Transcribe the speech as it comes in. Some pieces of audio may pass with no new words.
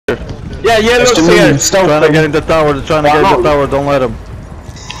Yeah, yellow's here. Trying to get in the tower, trying to get in the tower, don't let him.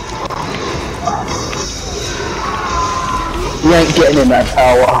 You ain't getting in that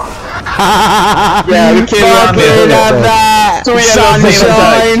tower. Yeah, we kill one there. that! Two yellows.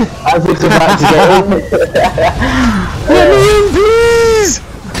 I was about to get in. Let me in, please!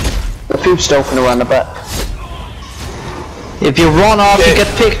 A few stalking around the back. If you run off, you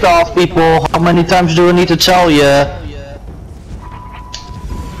get picked off, people. How many times do I need to tell you?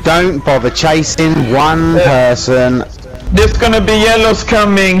 Don't bother chasing one person. There's gonna be yellows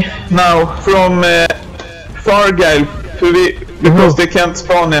coming now from Fargal because they can't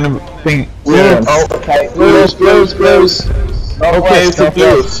spawn anything. Yeah. Oh, okay. Blues. Okay, it's the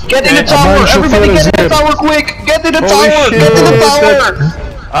blues. Get in the tower! Everybody get in the tower quick! Get in the tower! Get in the tower!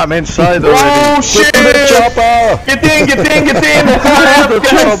 I'm inside already. Oh shit! Get the chopper! Get in! The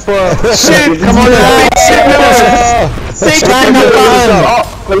chopper! Shit! Come on, Spam that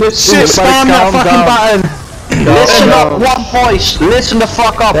button! Shit! Spam that fucking button! Listen up, one voice! Listen the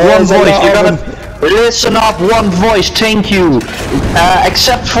fuck up, one voice! You gotta listen up, one voice, thank you!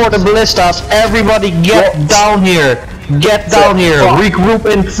 Except for the ballistas, everybody get down here! Get down here! Regroup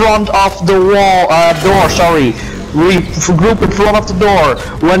in front of the wall, door, sorry! Regroup in front of the door!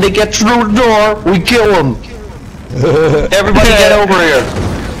 When they get through the door, we kill them! Everybody get over here!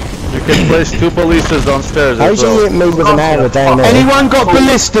 You can place 2 ballistas downstairs How as do you well. hit me with an arrow down there? Anyone got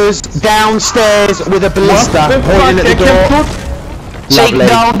ballistas downstairs with a ballista pointing at the door? Take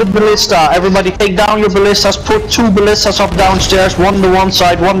down the ballista, everybody take down your ballistas, put 2 ballistas up downstairs, one on the one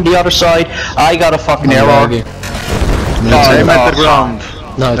side, one on the other side. I got a fucking arrow. Aim at the ground.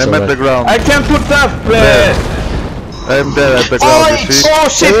 Aim at the ground. I can't put up. I'm there at the ground, you see? Oh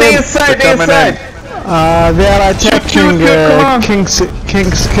shit! They inside! They are attacking King's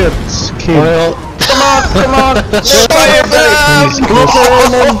kids. Come on! Fire them!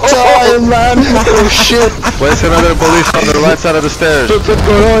 Time, man! Oh shit! Where's another police on the right side of the stairs? Put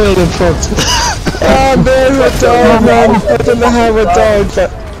oil in front. There's a dog, man! I don't know how a dog, but...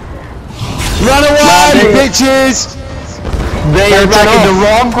 Run away, bitches! They are back in the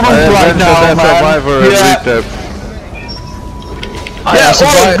wrong group right now, man. Yeah,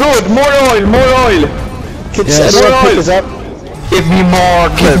 oil, good! More oil! Kids, everyone pick us up. Give me more,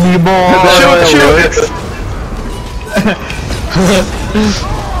 give me more! Shoot!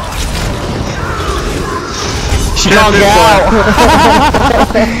 She can't get out!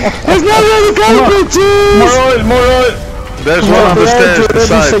 There's no way to go, bitches! More oil! There's one on the stairs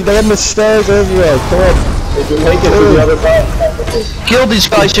beside. They're on the stairs everywhere, come on. Make it to the other side. Kill these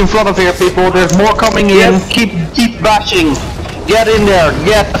guys in front of here, people. There's more coming in. Keep bashing. Get in there.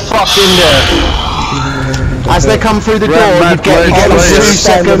 Get the fuck in there. As they come through the door, you get 2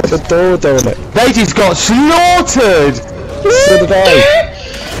 seconds. The door, don't it? They just got slaughtered. So did I.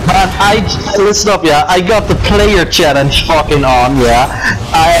 Man, listen up, yeah. I got the player challenge fucking on, yeah.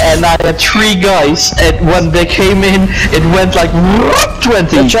 And I had 3 guys, and when they came in, it went like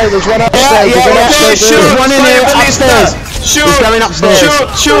 20. There's one upstairs. Shoot! One in here upstairs. Shoot! He's going upstairs.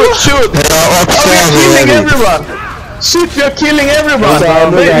 Shoot! Oh, we're killing everyone! Shit, you're killing everyone!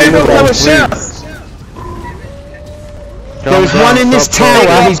 They don't have a chance! There's one in this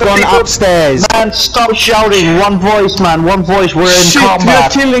tower, he's gone upstairs. Man, stop shouting, one voice, man, one voice, we're in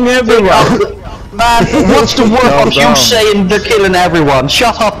combat. You're killing everyone! Man, what's the word of you saying they're killing everyone?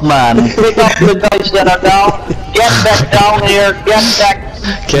 Shut up, man. Pick up the guys that are down, get back down here, get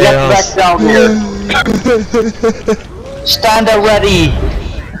back down here. Stand ready.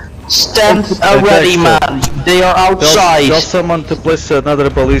 Stand ready, man. They are outside. Got someone to place another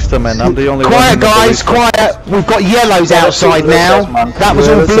ballista, man. I'm the only one. Quiet, guys, quiet. We've got yellows outside now. That was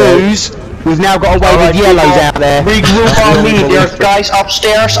all blues. We've now got a wave of yellows out there. Regroup on me. There's guys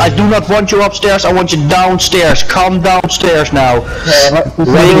upstairs. I do not want you upstairs. I want you downstairs. Come downstairs now.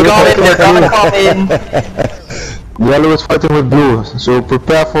 They got it. They're gonna come in. Yellow is fighting with blue, so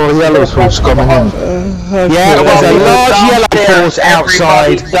prepare for yellows who's coming in. Yeah, there's a large yellow force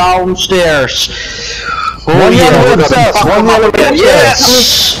outside. Everybody downstairs. One yellow upstairs. One yellow upstairs.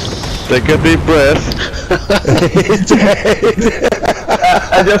 Yes. Take a deep breath.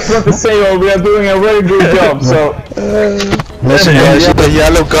 I just want to say, we are doing a very good job, so... Listen guys, the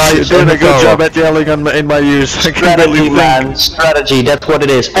yellow guy is doing a good job at yelling in my ears. Strategy, man. Strategy, that's what it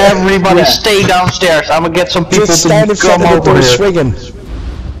is. Everybody stay downstairs. I'm gonna get some people to come over here. Swinging.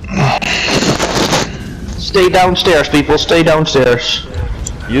 Stay downstairs, people. Stay downstairs.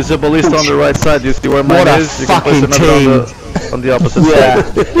 Use the ballista on the right side. You see where mine is? You can place another on the opposite side.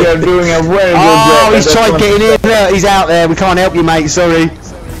 We are doing a very good job. Oh, he's trying getting in there. He's out there. We can't help you, mate. Sorry.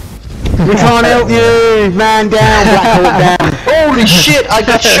 We can't help you! Man down, Black Hawk down! Holy shit, I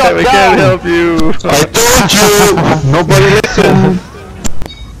got shot We down! can't help you! I told you! Nobody listened!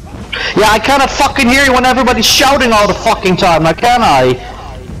 Yeah, I cannot fucking hear you when everybody's shouting all the fucking time, now can I?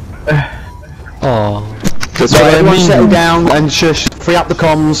 Oh. That's So what I everyone mean. settle down and shush, free up the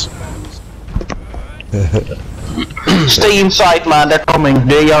comms. Stay inside, man, they're coming,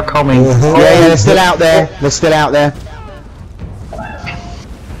 they are coming. Yeah, they're still out there, they're still out there.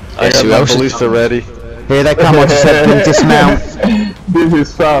 I got my ballista ready. Here they come, I just said please dismount. This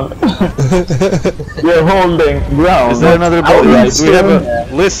is fun. We're holding ground. Is there another ballista? Do we have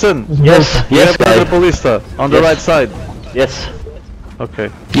a... Listen! Yes, We yes, have another ballista on the right side. yes. Okay.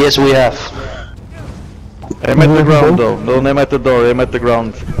 Yes, we have. Aim at the ground though. Don't aim at the door, aim at the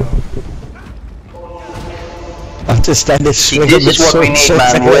ground. I just stand there See, this is what we need,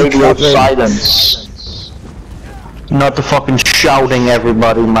 man, radio silence. Not the fucking shouting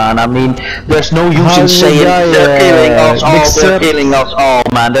everybody, man. I mean, there's no use in saying they're killing us all, they're killing us all,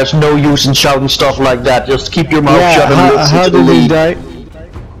 man. There's no use in shouting stuff like that. Just keep your mouth shut and listen to the lead.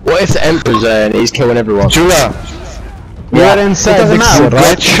 What if the Emperor's there and he's killing everyone? Jula, We're inside the map,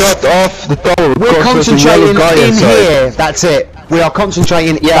 right? get shot off the tower. We're because there's a yellow concentrating guy in inside. here, that's it. We are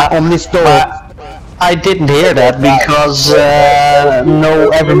concentrating on this door. I didn't hear that because no,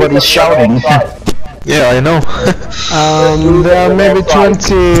 everybody's shouting. Yeah, I know. There are maybe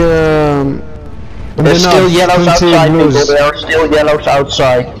 20, There's still yellows outside, people. There are still yellows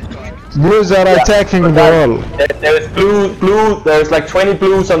outside. Blues are attacking the wall. There's blue, there's like 20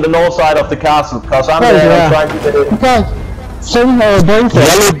 blues on the north side of the castle, because I'm there trying to get in.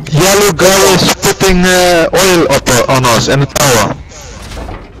 Yellow guy is putting oil up on us in the tower.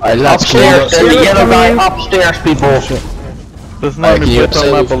 Upstairs, there's a yellow guy upstairs, people. There's no any put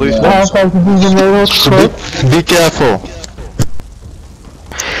on my ballista. Be careful.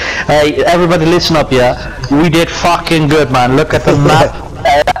 Hey, everybody listen up, yeah? We did fucking good, man. Look at the map.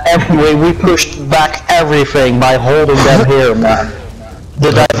 Anyway, we pushed back everything by holding them here, man.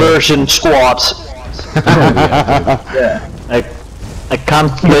 The diversion squad. Yeah. I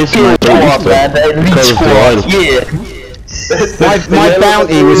can't place my squad, man. The elite squad, yeah. My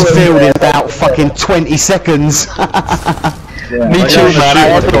bounty was filled in about fucking 20 seconds. Me too, man. I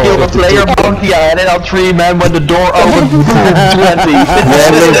had to kill the player bounty. I had it on 3 men when the door opened. 20.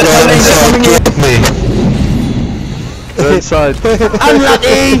 They're inside.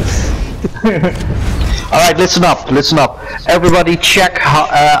 Unlucky! Alright, listen up. Everybody check,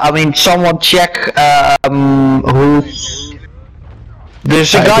 someone check, who's...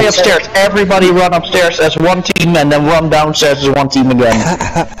 There's a guy upstairs. Everybody run upstairs as one team and then run downstairs as one team again.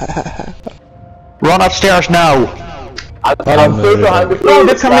 Run upstairs now. I'm still behind the Oh,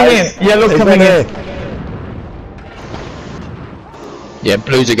 they're coming in. Yellow's coming in. Yeah,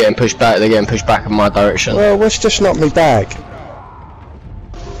 blues are getting pushed back, they're getting pushed back in my direction. Well, what's just knocked me back?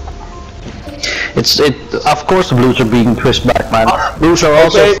 Of course the blues are being pushed back, man. Blues are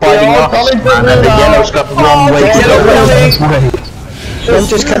also fighting us, man, and the yellows got the wrong way to go. Don't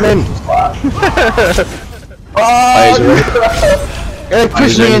just come in.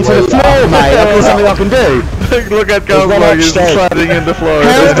 Push me into the floor, mate. That's something I can do. Look at Cowboy, he's sliding in the floor.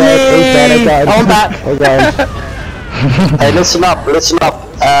 Help me! I'm back. Okay. Hey, listen up.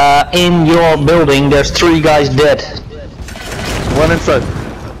 In your building, there's 3 guys dead. One inside.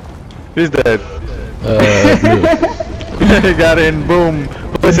 He's dead. He got in, boom.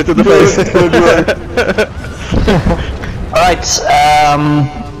 Place it to the face. Alright,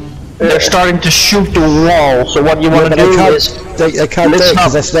 they're starting to shoot the wall, so what you want to do is... They can't do it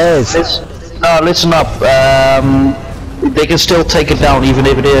because they're stairs. Listen up, they can still take it down even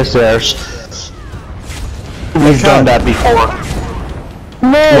if it is theirs. We've done that before.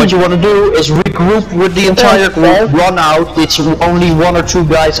 What you want to do is regroup with the entire group, run out, it's only 1 or 2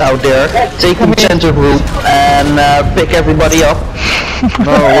 guys out there, take the center group and pick everybody up.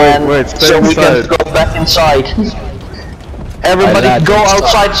 No, wait, stay so inside. we can go back inside. Everybody go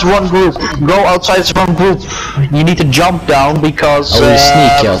outside as one group. You need to jump down because...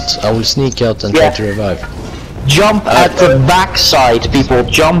 I will sneak out and try to revive. Jump at the back side, people.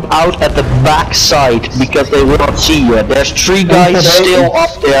 Jump out at the back side because they will not see you. There's 3 guys still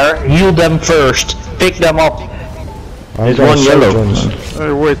up there. Heal them first. Pick them up. There's one yellow.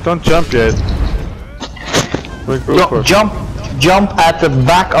 Hey, wait, don't jump yet. Jump at the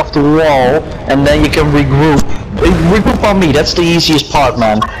back of the wall and then you can regroup. Regroup on me, that's the easiest part,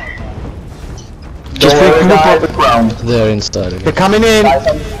 man. Just regroup on the ground. They're inside again. They're coming in.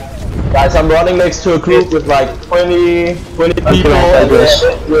 Guys, I'm running next to a group with like 20 people.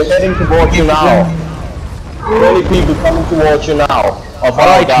 We're heading towards you now. 20 people coming towards you now. of our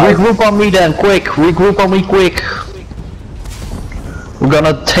Alright, guys. regroup on me then, quick. Regroup on me quick. We're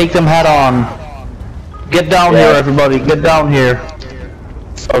gonna take them head on. Get down here, everybody. Get down here.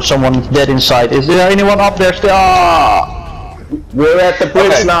 Oh, someone's dead inside. Is there anyone up there still? Ah! We're at the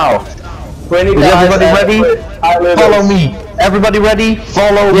bridge now. 20 Is guys everybody at ready? the bridge. Follow me. Everybody ready?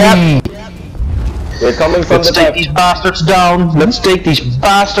 Follow me. We're coming from Let's the take back. these bastards down. Let's take these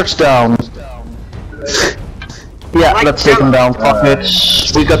bastards down. Yeah, let's take them down. Fuck it.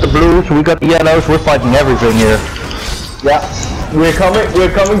 We got the blues, we got the yellows. We're fighting everything here. Yeah. We're coming to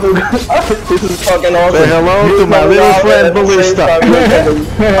this is fucking awesome. Say hello to my little friend Ballista.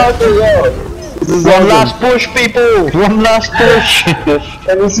 One last push, people. One last push.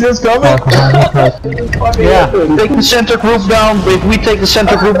 Can you see us coming? Yeah. Take the center group down. If we take the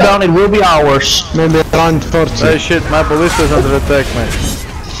center group down, it will be ours. Maybe around 40. Hey shit, my ballista's under attack, man.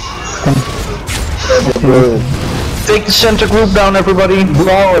 Take the center group down, everybody.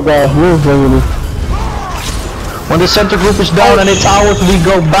 When the center group is down and it's ours, we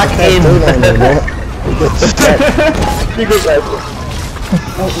go back in.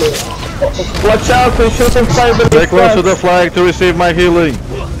 Watch out, they shooting fire. Stay close to the flag to receive my healing.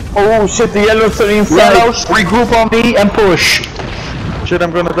 Oh shit, the yellows are inside. Yellows, regroup on me and push. Shit,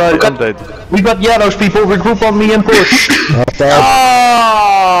 I'm gonna die. I'm dead. We got yellows, people. Regroup on me and push.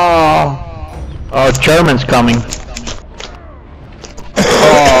 Oh, German's coming.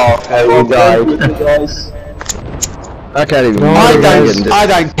 Oh, okay, we died. I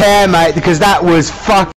don't care, mate, because that was fuck.